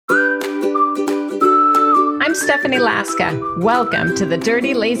Stephanie Laska. Welcome to the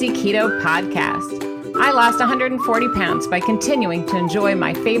Dirty Lazy Keto podcast. I lost 140 pounds by continuing to enjoy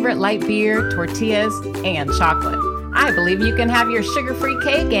my favorite light beer, tortillas, and chocolate. I believe you can have your sugar-free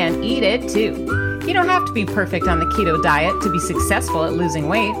cake and eat it too. You don't have to be perfect on the keto diet to be successful at losing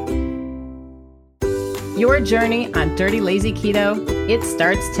weight. Your journey on Dirty Lazy Keto, it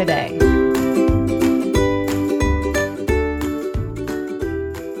starts today.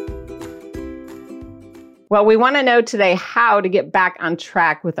 Well, we want to know today how to get back on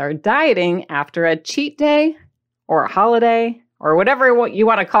track with our dieting after a cheat day or a holiday or whatever you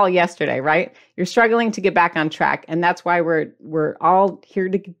want to call yesterday, right? You're struggling to get back on track. And that's why we're all here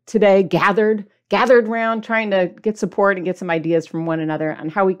today, gathered around, trying to get support and get some ideas from one another on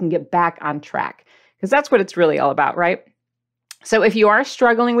how we can get back on track. Because that's what it's really all about, right? So if you are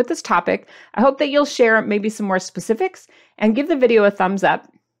struggling with this topic, I hope that you'll share maybe some more specifics and give the video a thumbs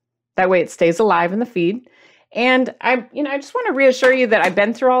up. That way it stays alive in the feed. And I just want to reassure you that I've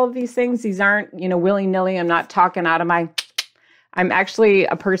been through all of these things. These aren't, willy-nilly. I'm not talking out of I'm actually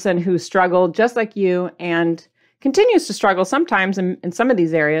a person who struggled just like you and continues to struggle sometimes in some of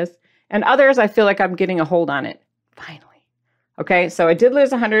these areas. And others, I feel like I'm getting a hold on it. Finally. Okay, so I did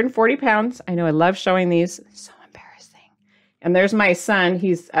lose 140 pounds. I know I love showing these. So embarrassing. And there's my son.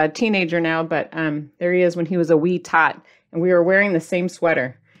 He's a teenager now, but there he is when he was a wee tot. And we were wearing the same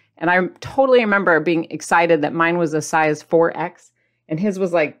sweater. And I totally remember being excited that mine was a size 4X and his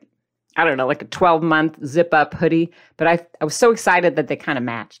was like a 12-month zip-up hoodie. But I was so excited that they kind of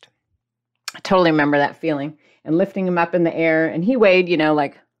matched. I totally remember that feeling and lifting him up in the air. And he weighed,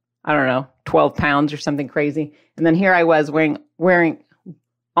 12 pounds or something crazy. And then here I was wearing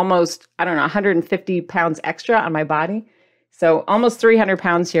almost, 150 pounds extra on my body. So almost 300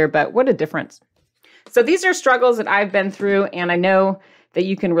 pounds here, but what a difference. So these are struggles that I've been through, and I know that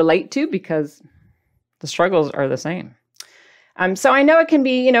you can relate to because the struggles are the same. So I know it can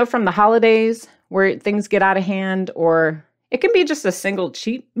be, from the holidays where things get out of hand, or it can be just a single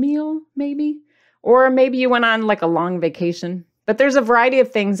cheat meal, maybe, or maybe you went on like a long vacation. But there's a variety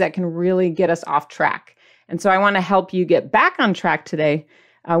of things that can really get us off track. And so I want to help you get back on track today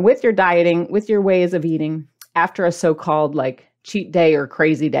with your dieting, with your ways of eating after a so-called like cheat day or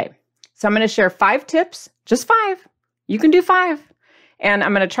crazy day. So I'm going to share 5 tips, just 5. You can do 5. And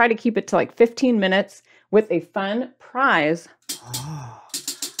I'm going to try to keep it to like 15 minutes with a fun prize.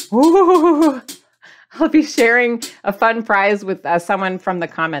 Ooh. I'll be sharing a fun prize with someone from the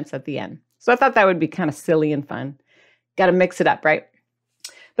comments at the end. So I thought that would be kind of silly and fun. Got to mix it up, right?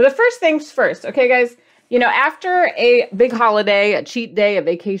 But the first things first, okay, guys, after a big holiday, a cheat day, a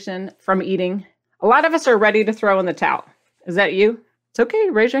vacation from eating, a lot of us are ready to throw in the towel. Is that you? It's okay.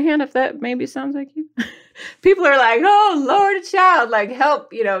 Raise your hand if that maybe sounds like you. People are like, oh, Lord, child, like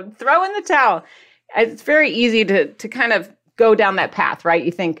help, throw in the towel. It's very easy to kind of go down that path, right?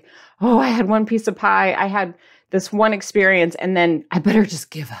 You think, oh, I had one piece of pie. I had this one experience, and then I better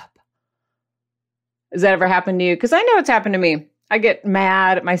just give up. Has that ever happened to you? Because I know it's happened to me. I get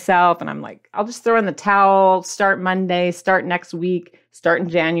mad at myself, and I'm like, I'll just throw in the towel, start Monday, start next week, start in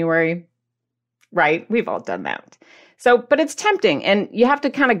January. Right? We've all done that. So, but it's tempting, and you have to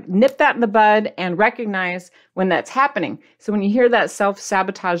kind of nip that in the bud and recognize when that's happening. So when you hear that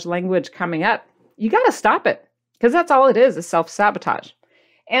self-sabotage language coming up, you got to stop it, because that's all it is self-sabotage.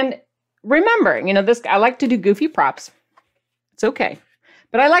 And remember, I like to do goofy props. It's okay.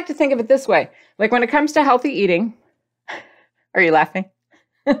 But I like to think of it this way. Like when it comes to healthy eating, are you laughing?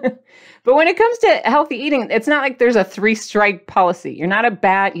 But when it comes to healthy eating, it's not like there's a 3-strike policy. You're not a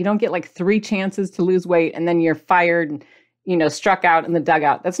bat. You don't get like 3 chances to lose weight and then you're fired and, struck out in the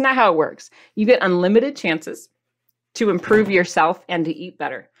dugout. That's not how it works. You get unlimited chances to improve yourself and to eat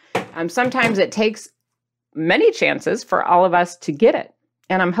better. Sometimes it takes many chances for all of us to get it.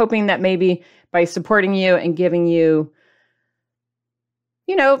 And I'm hoping that maybe by supporting you and giving you,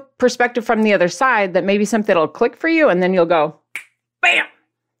 perspective from the other side, that maybe something will click for you and then you'll go, bam!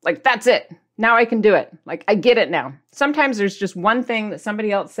 Like, that's it. Now I can do it. Like, I get it now. Sometimes there's just one thing that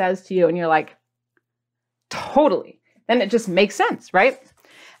somebody else says to you and you're like, totally. Then it just makes sense, right?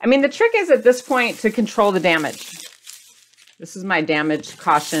 I mean, the trick is at this point to control the damage. This is my damage.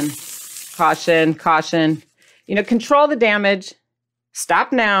 Caution, caution, caution. Control the damage.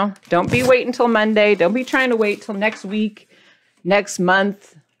 Stop now. Don't be waiting until Monday. Don't be trying to wait till next week, next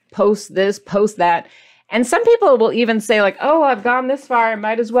month, post this, post that. And some people will even say like, oh, I've gone this far. I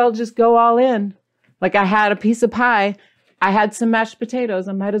might as well just go all in. Like I had a piece of pie. I had some mashed potatoes.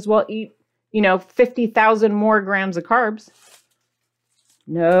 I might as well eat, 50,000 more grams of carbs.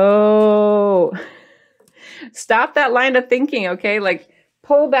 No. Stop that line of thinking, okay? Like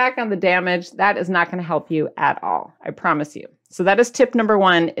pull back on the damage. That is not going to help you at all. I promise you. So that is tip number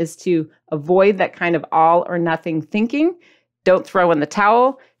one, is to avoid that kind of all or nothing thinking. Don't throw in the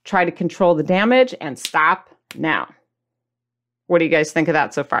towel. Try to control the damage and stop now. What do you guys think of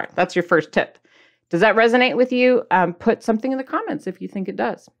that so far? That's your first tip. Does that resonate with you? Put something in the comments if you think it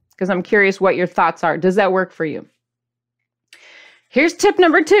does, because I'm curious what your thoughts are. Does that work for you? Here's tip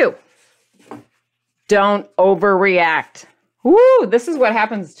number two. Don't overreact. Woo, this is what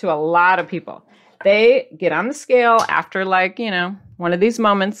happens to a lot of people. They get on the scale after one of these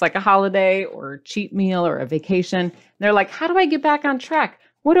moments, like a holiday or a cheat meal or a vacation. They're like, how do I get back on track?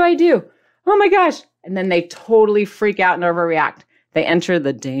 What do I do? Oh my gosh. And then they totally freak out and overreact. They enter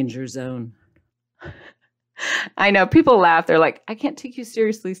the danger zone. I know people laugh. They're like, I can't take you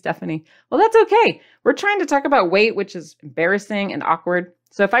seriously, Stephanie. Well, that's okay. We're trying to talk about weight, which is embarrassing and awkward.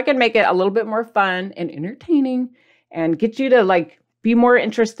 So if I can make it a little bit more fun and entertaining and get you to be more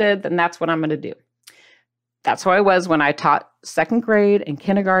interested, then that's what I'm going to do. That's how I was when I taught second grade and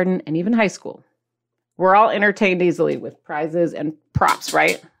kindergarten and even high school. We're all entertained easily with prizes and props,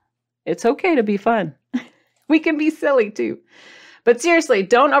 right? It's okay to be fun. We can be silly too. But seriously,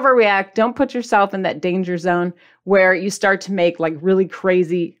 don't overreact. Don't put yourself in that danger zone where you start to make really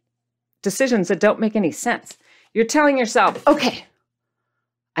crazy decisions that don't make any sense. You're telling yourself, okay,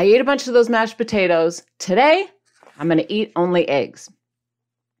 I ate a bunch of those mashed potatoes. Today, I'm going to eat only eggs.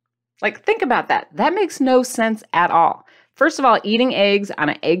 Think about that. That makes no sense at all. First of all, eating eggs on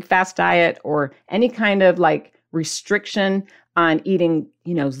an egg fast diet or any kind of restriction on eating,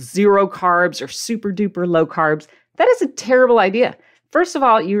 0 carbs or super duper low carbs, that is a terrible idea. First of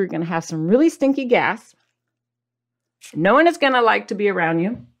all, you're going to have some really stinky gas. No one is going to like to be around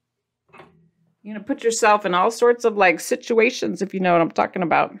you. You're going to put yourself in all sorts of situations, if you know what I'm talking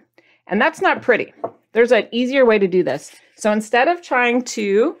about. And that's not pretty. There's an easier way to do this. So instead of trying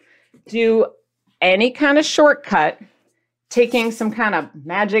to do any kind of shortcut, taking some kind of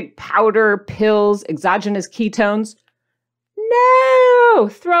magic powder, pills, exogenous ketones, no,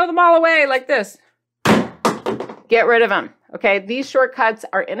 throw them all away like this. Get rid of them. Okay, these shortcuts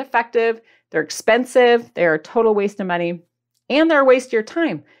are ineffective. They're expensive. They're a total waste of money, and they're a waste of your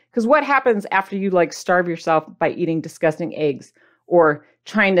time. Because what happens after you starve yourself by eating disgusting eggs or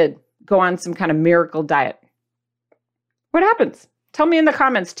trying to go on some kind of miracle diet? What happens? Tell me in the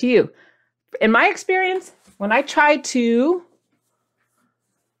comments to you. In my experience, when I tried to,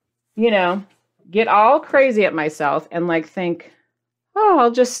 get all crazy at myself and think, oh,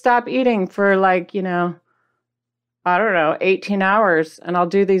 I'll just stop eating for 18 hours and I'll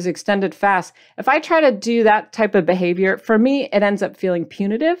do these extended fasts. If I try to do that type of behavior, for me, it ends up feeling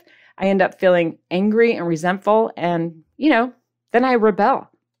punitive. I end up feeling angry and resentful and, then I rebel.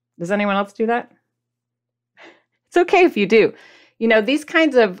 Does anyone else do that? It's okay if you do. These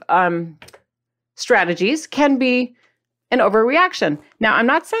kinds of strategies can be an overreaction. Now, I'm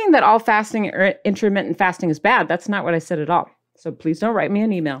not saying that all fasting or intermittent fasting is bad. That's not what I said at all. So please don't write me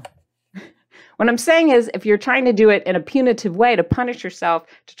an email. What I'm saying is if you're trying to do it in a punitive way to punish yourself,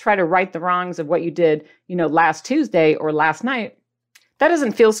 to try to right the wrongs of what you did, last Tuesday or last night, that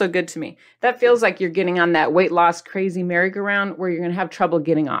doesn't feel so good to me. That feels like you're getting on that weight loss crazy merry-go-round where you're going to have trouble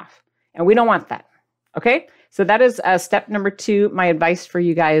getting off. And we don't want that. Okay? So that is step number 2. My advice for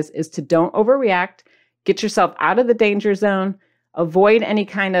you guys is to don't overreact. Get yourself out of the danger zone. Avoid any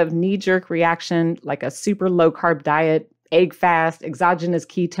kind of knee-jerk reaction like a super low-carb diet, egg fast, exogenous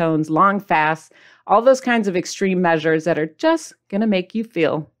ketones, long fasts, all those kinds of extreme measures that are just going to make you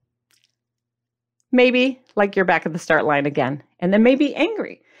feel maybe like you're back at the start line again, and then maybe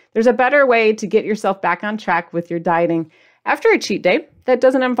angry. There's a better way to get yourself back on track with your dieting after a cheat day that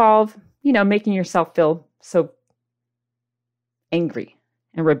doesn't involve, making yourself feel so angry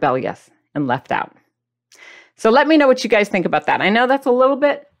and rebellious and left out. So let me know what you guys think about that. I know that's a little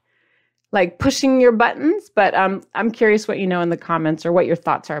bit like pushing your buttons, but I'm curious what you know in the comments or what your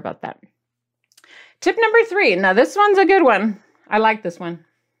thoughts are about that. Tip number 3. Now this one's a good one. I like this one.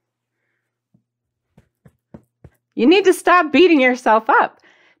 You need to stop beating yourself up,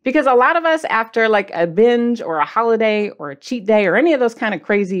 because a lot of us after a binge or a holiday or a cheat day or any of those kind of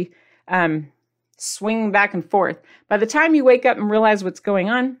crazy swing back and forth, by the time you wake up and realize what's going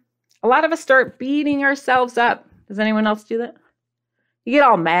on, a lot of us start beating ourselves up. Does anyone else do that? You get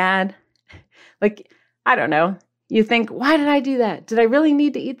all mad. I don't know. You think, why did I do that? Did I really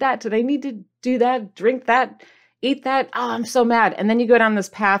need to eat that? Did I need to do that, drink that, eat that? Oh, I'm so mad. And then you go down this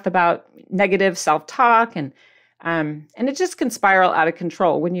path about negative self-talk and it just can spiral out of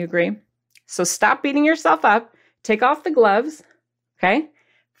control. Wouldn't you agree? So stop beating yourself up. Take off the gloves. Okay.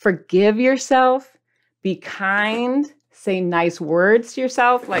 Forgive yourself. Be kind. Say nice words to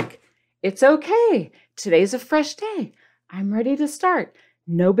yourself like, it's okay. Today's a fresh day. I'm ready to start.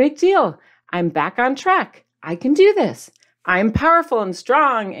 No big deal. I'm back on track. I can do this. I'm powerful and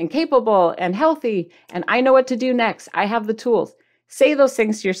strong and capable and healthy, and I know what to do next. I have the tools. Say those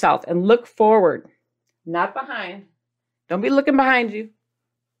things to yourself and look forward, not behind. Don't be looking behind you.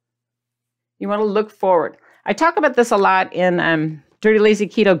 You want to look forward. I talk about this a lot in Dirty Lazy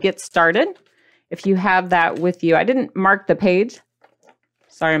Keto Get Started. If you have that with you, I didn't mark the page.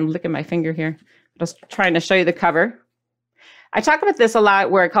 Sorry, I'm licking my finger here. Just trying to show you the cover. I talk about this a lot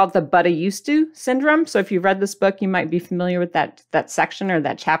where I call it the but I used to syndrome. So if you've read this book, you might be familiar with that section or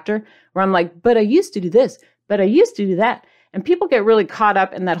that chapter where I'm like, but I used to do this, but I used to do that. And people get really caught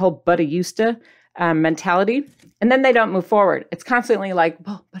up in that whole but I used to mentality. And then they don't move forward. It's constantly like,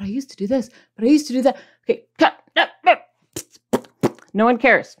 well, but I used to do this, but I used to do that. Okay, cut. No one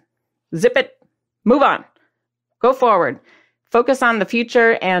cares. Zip it. Move on. Go forward. Focus on the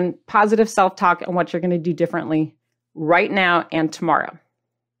future and positive self-talk and what you're going to do differently right now and tomorrow.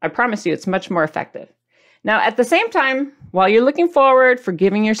 I promise you it's much more effective. Now, at the same time, while you're looking forward,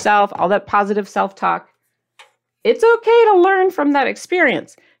 forgiving yourself, all that positive self-talk, it's okay to learn from that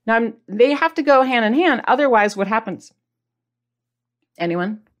experience. Now, they have to go hand in hand. Otherwise, what happens?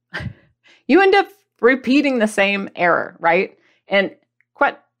 Anyone? You end up repeating the same error, right? And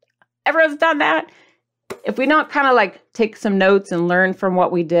everyone's done that. If we don't kind of like take some notes and learn from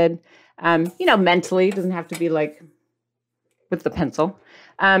what we did, mentally, it doesn't have to be like with the pencil,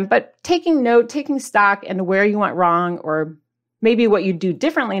 but taking note, taking stock and where you went wrong, or maybe what you do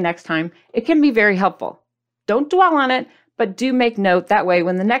differently next time, it can be very helpful. Don't dwell on it, but do make note. That way,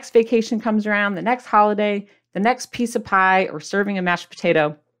 when the next vacation comes around, the next holiday, the next piece of pie, or serving a mashed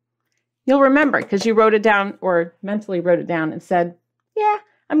potato, you'll remember because you wrote it down or mentally wrote it down and said, yeah,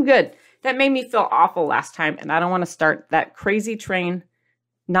 I'm good. That made me feel awful last time, and I don't want to start that crazy train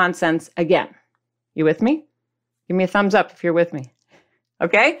nonsense again. You with me? Give me a thumbs up if you're with me.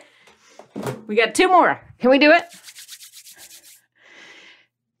 Okay? We got 2 more. Can we do it?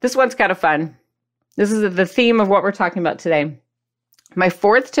 This one's kind of fun. This is the theme of what we're talking about today. My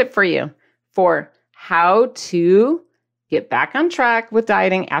 4th tip for you for how to get back on track with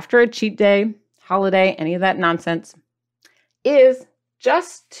dieting after a cheat day, holiday, any of that nonsense is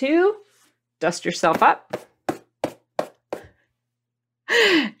just to dust yourself up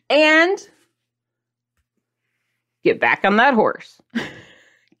and get back on that horse.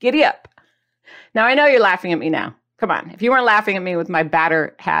 Giddy up. Now, I know you're laughing at me now. Come on. If you weren't laughing at me with my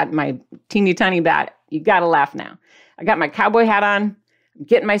batter hat, my teeny tiny bat, you got to laugh now. I got my cowboy hat on. I'm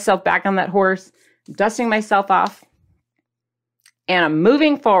getting myself back on that horse. I'm dusting myself off. And I'm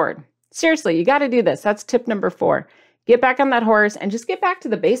moving forward. Seriously, you got to do this. That's tip number 4. Get back on that horse and just get back to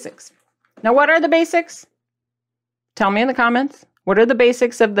the basics. Now, what are the basics? Tell me in the comments. What are the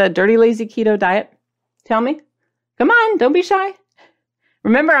basics of the Dirty Lazy Keto diet? Tell me. Come on, don't be shy.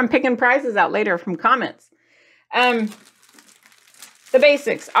 Remember, I'm picking prizes out later from comments. The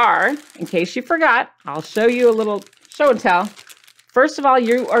basics are, in case you forgot, I'll show you a little show and tell. First of all,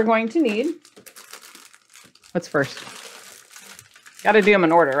 you are going to need, what's first? Got to do them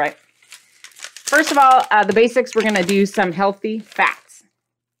in order, right? First of all, the basics, we're going to do some healthy fats.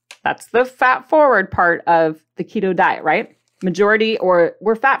 That's the fat forward part of the keto diet, right? Majority, or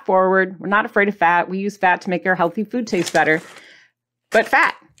we're fat forward. We're not afraid of fat. We use fat to make our healthy food taste better. But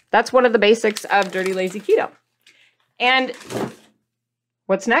fat, that's one of the basics of Dirty Lazy Keto. And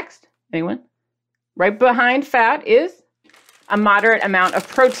what's next? Anyone? Right behind fat is a moderate amount of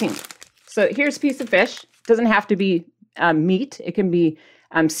protein. So here's a piece of fish. It doesn't have to be meat. It can be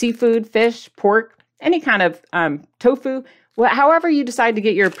seafood, fish, pork, any kind of tofu. However you decide to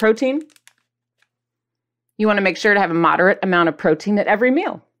get your protein, you want to make sure to have a moderate amount of protein at every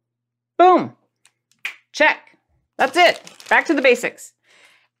meal. Boom. Check. That's it. Back to the basics.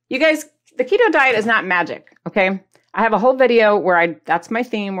 You guys, the keto diet is not magic, okay? I have a whole video where that's my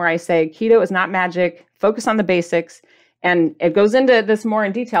theme, where I say keto is not magic, focus on the basics, and it goes into this more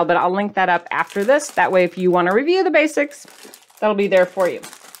in detail, but I'll link that up after this. That way, if you want to review the basics, that'll be there for you.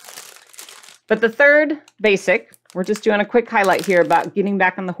 But the third basic, we're just doing a quick highlight here about getting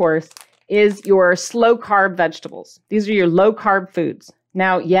back on the horse, is your slow carb vegetables. These are your low carb foods.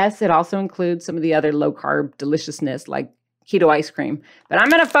 Now, yes, it also includes some of the other low carb deliciousness like keto ice cream, but I'm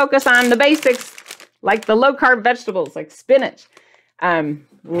going to focus on the basics like the low carb vegetables, like spinach,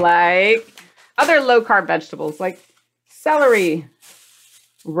 like other low carb vegetables like celery,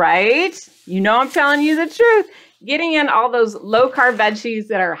 right? You know I'm telling you the truth. Getting in all those low carb veggies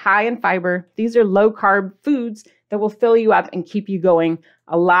that are high in fiber. These are low carb foods that will fill you up and keep you going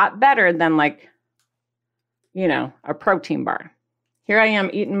a lot better than like a protein bar. Here I am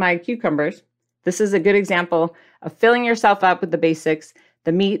eating my cucumbers. This is a good example of filling yourself up with the basics,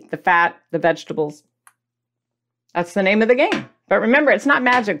 the meat, the fat, the vegetables. That's the name of the game. But remember, it's not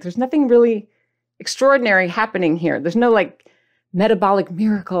magic. There's nothing really extraordinary happening here. There's no like metabolic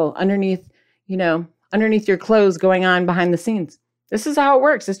miracle underneath your clothes going on behind the scenes. This is how it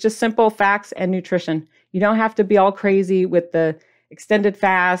works. It's just simple facts and nutrition. You don't have to be all crazy with the extended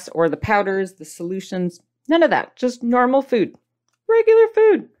fast or the powders, the solutions, none of that. Just normal food, regular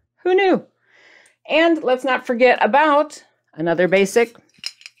food. Who knew? And let's not forget about another basic.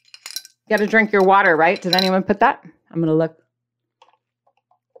 You got to drink your water, right? Did anyone put that? I'm going to look.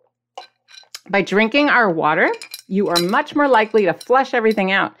 By drinking our water, you are much more likely to flush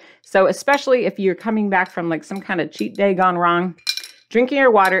everything out. So especially if you're coming back from like some kind of cheat day gone wrong, drinking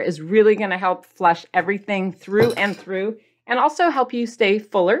your water is really going to help flush everything through and also help you stay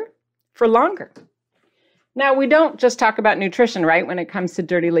fuller for longer. Now, we don't just talk about nutrition, right? When it comes to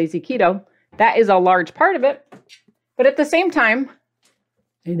Dirty Lazy Keto, that is a large part of it. But at the same time,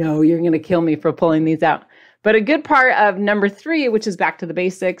 I know you're going to kill me for pulling these out. But a good part of number 3, which is back to the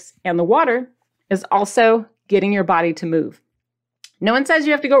basics and the water, is also getting your body to move. No one says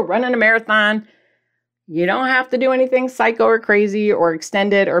you have to go run in a marathon. You don't have to do anything psycho or crazy or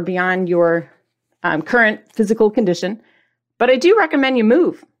extended or beyond your current physical condition. But I do recommend you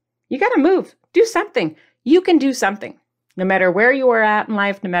move. You got to move. Do something. You can do something. No matter where you are at in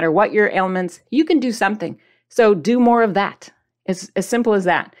life, no matter what your ailments, you can do something. So do more of that. It's as simple as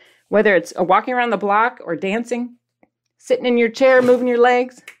that. Whether it's walking around the block or dancing, sitting in your chair, moving your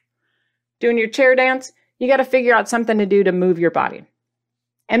legs, doing your chair dance, you got to figure out something to do to move your body.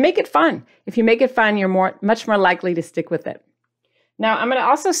 And make it fun. If you make it fun, you're much more likely to stick with it. Now, I'm going to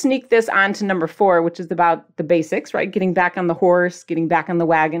also sneak this on to number 4, which is about the basics, right? Getting back on the horse, getting back on the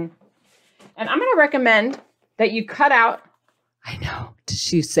wagon. And I'm going to recommend that you cut out, I know, did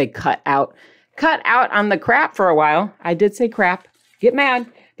she say cut out? Cut out on the crap for a while. I did say crap. Get mad.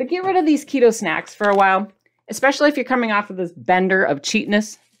 But get rid of these keto snacks for a while, especially if you're coming off of this bender of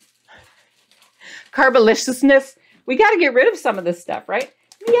cheatness, carboliciousness. We got to get rid of some of this stuff, right?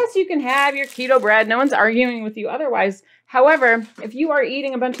 Yes, you can have your keto bread. No one's arguing with you otherwise. However, if you are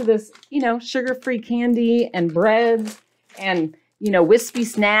eating a bunch of this, sugar-free candy and breads and, wispy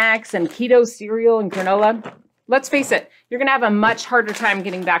snacks and keto cereal and granola, let's face it, you're going to have a much harder time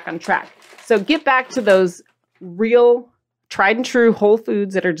getting back on track. So get back to those real, tried and true whole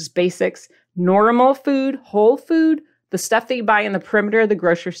foods that are just basics, normal food, whole food, the stuff that you buy in the perimeter of the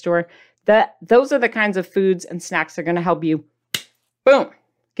grocery store. Those are the kinds of foods and snacks that are going to help you, boom,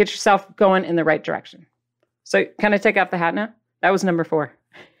 get yourself going in the right direction. So can I take off the hat now? That was number 4.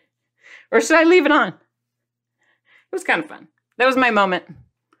 Or should I leave it on? It was kind of fun. That was my moment.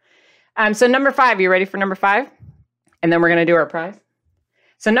 So number 5, you ready for number 5? And then we're going to do our prize.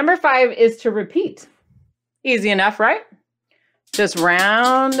 So number 5 is to repeat. Easy enough, right? Just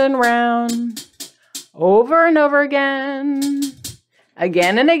round and round, over and over again,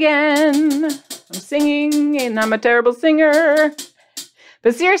 again and again. I'm singing and I'm a terrible singer.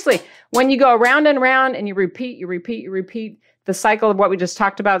 But seriously, when you go around and around and you repeat the cycle of what we just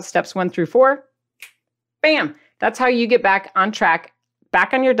talked about, steps 1 through 4, bam, that's how you get back on track,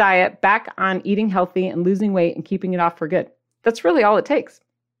 back on your diet, back on eating healthy and losing weight and keeping it off for good. That's really all it takes.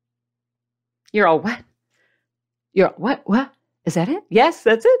 You're all, what? You're all, what? Is that it? Yes,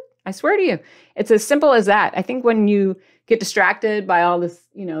 that's it. I swear to you. It's as simple as that. I think when you get distracted by all this,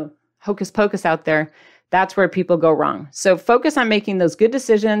 hocus pocus out there, that's where people go wrong. So focus on making those good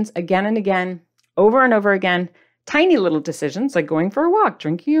decisions again and again, over and over again, tiny little decisions like going for a walk,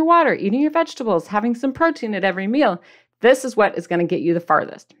 drinking your water, eating your vegetables, having some protein at every meal. This is what is going to get you the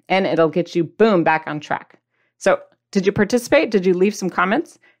farthest, and it'll get you, boom, back on track. So did you participate? Did you leave some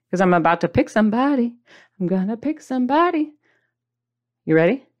comments? Because I'm about to pick somebody. I'm going to pick somebody. You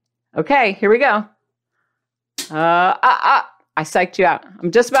ready? Okay, here we go. I psyched you out. I'm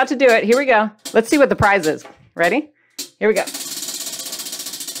just about to do it. Here we go. Let's see what the prize is. Ready? Here we go.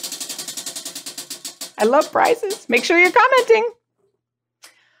 I love prizes. Make sure you're commenting.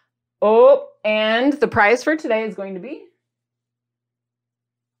 Oh, and the prize for today is going to be,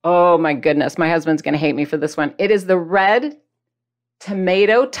 oh my goodness, my husband's going to hate me for this one. It is the red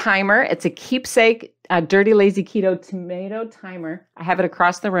tomato timer. It's a keepsake Dirty Lazy Keto tomato timer. I have it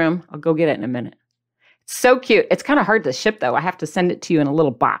across the room. I'll go get it in a minute. It's so cute. It's kind of hard to ship though. I have to send it to you in a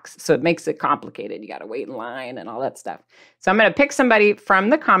little box. So it makes it complicated. You got to wait in line and all that stuff. So I'm going to pick somebody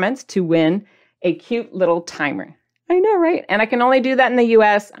from the comments to win a cute little timer. I know, right? And I can only do that in the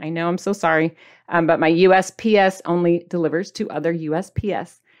US. I know, I'm so sorry. But my USPS only delivers to other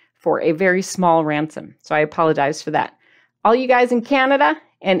USPS for a very small ransom. So I apologize for that. All you guys in Canada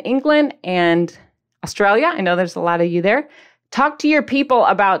and England and Australia, I know there's a lot of you there, talk to your people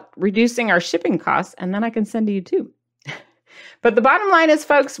about reducing our shipping costs, and then I can send to you too. But the bottom line is,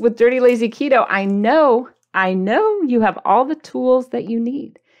 folks, with Dirty Lazy Keto, I know you have all the tools that you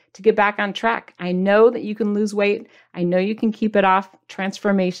need to get back on track. I know that you can lose weight. I know you can keep it off.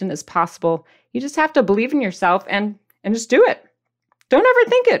 Transformation is possible. You just have to believe in yourself and just do it. Don't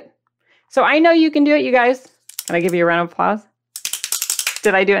overthink it. So I know you can do it, you guys. Can I give you a round of applause?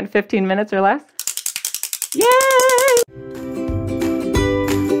 Did I do it in 15 minutes or less? Yay!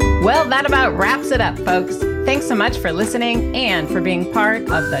 Well, that about wraps it up, folks. Thanks so much for listening and for being part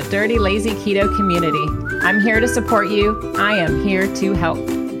of the Dirty Lazy Keto community. I'm here to support you. I am here to help.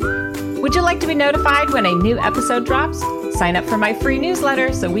 Would you like to be notified when a new episode drops? Sign up for my free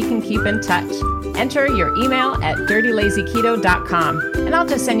newsletter so we can keep in touch. Enter your email at dirtylazyketo.com and I'll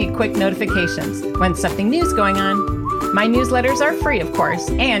just send you quick notifications when something new is going on. My newsletters are free, of course,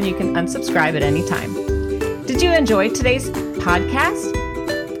 and you can unsubscribe at any time. Did you enjoy today's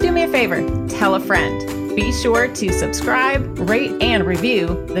podcast? Do me a favor, tell a friend. Be sure to subscribe, rate, and review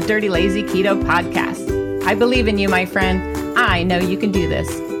the Dirty Lazy Keto podcast. I believe in you, my friend. I know you can do this.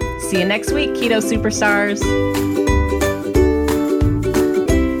 See you next week, Keto Superstars.